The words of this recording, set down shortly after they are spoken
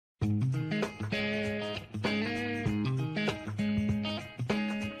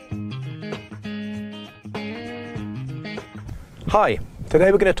Hi,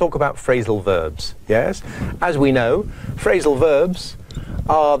 today we're going to talk about phrasal verbs, yes? As we know, phrasal verbs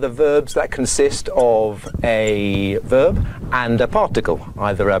are the verbs that consist of a verb and a particle,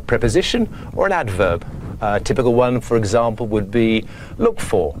 either a preposition or an adverb. A typical one, for example, would be look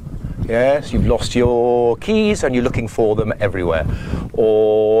for. Yes, you've lost your keys and you're looking for them everywhere.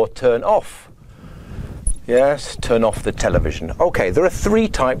 Or turn off. Yes, turn off the television. Okay, there are three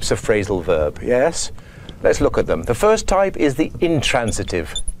types of phrasal verb, yes? Let's look at them. The first type is the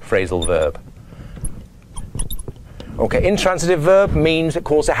intransitive phrasal verb. Okay, intransitive verb means, of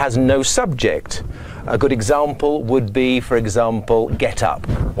course, it has no subject. A good example would be, for example, get up.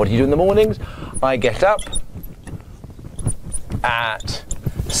 What do you do in the mornings? I get up at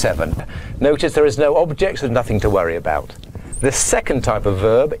 7. Notice there is no object, so there's nothing to worry about. The second type of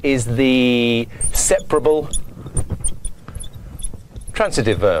verb is the separable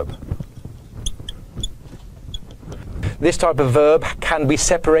transitive verb. This type of verb can be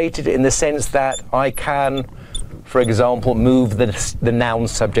separated in the sense that I can, for example, move the noun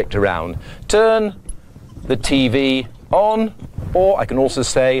subject around. Turn the TV on, or I can also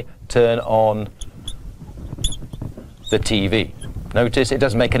say turn on the TV. Notice it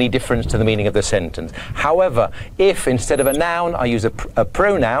doesn't make any difference to the meaning of the sentence. However, if instead of a noun I use a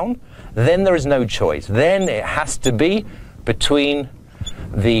pronoun, then there is no choice. Then it has to be between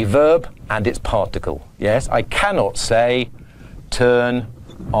the verb and its particle. Yes, I cannot say turn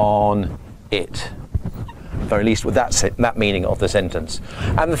on it, or at least with that meaning of the sentence.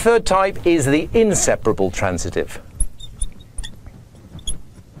 And the third type is the inseparable transitive.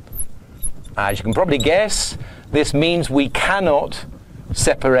 As you can probably guess, this means we cannot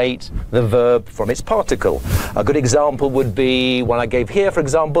separate the verb from its particle. A good example would be one I gave here, for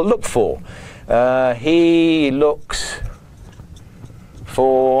example, look for. He looks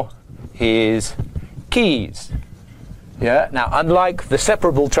for his keys. Yeah. Now, unlike the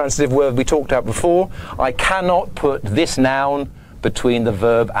separable transitive verb we talked about before, I cannot put this noun between the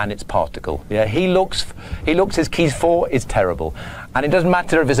verb and its particle. Yeah. He looks his keys for is terrible, and it doesn't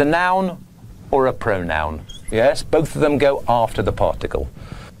matter if it's a noun or a pronoun. Yes, both of them go after the particle.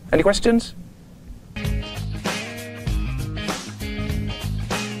 Any questions?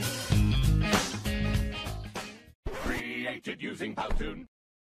 Created using Powtoon.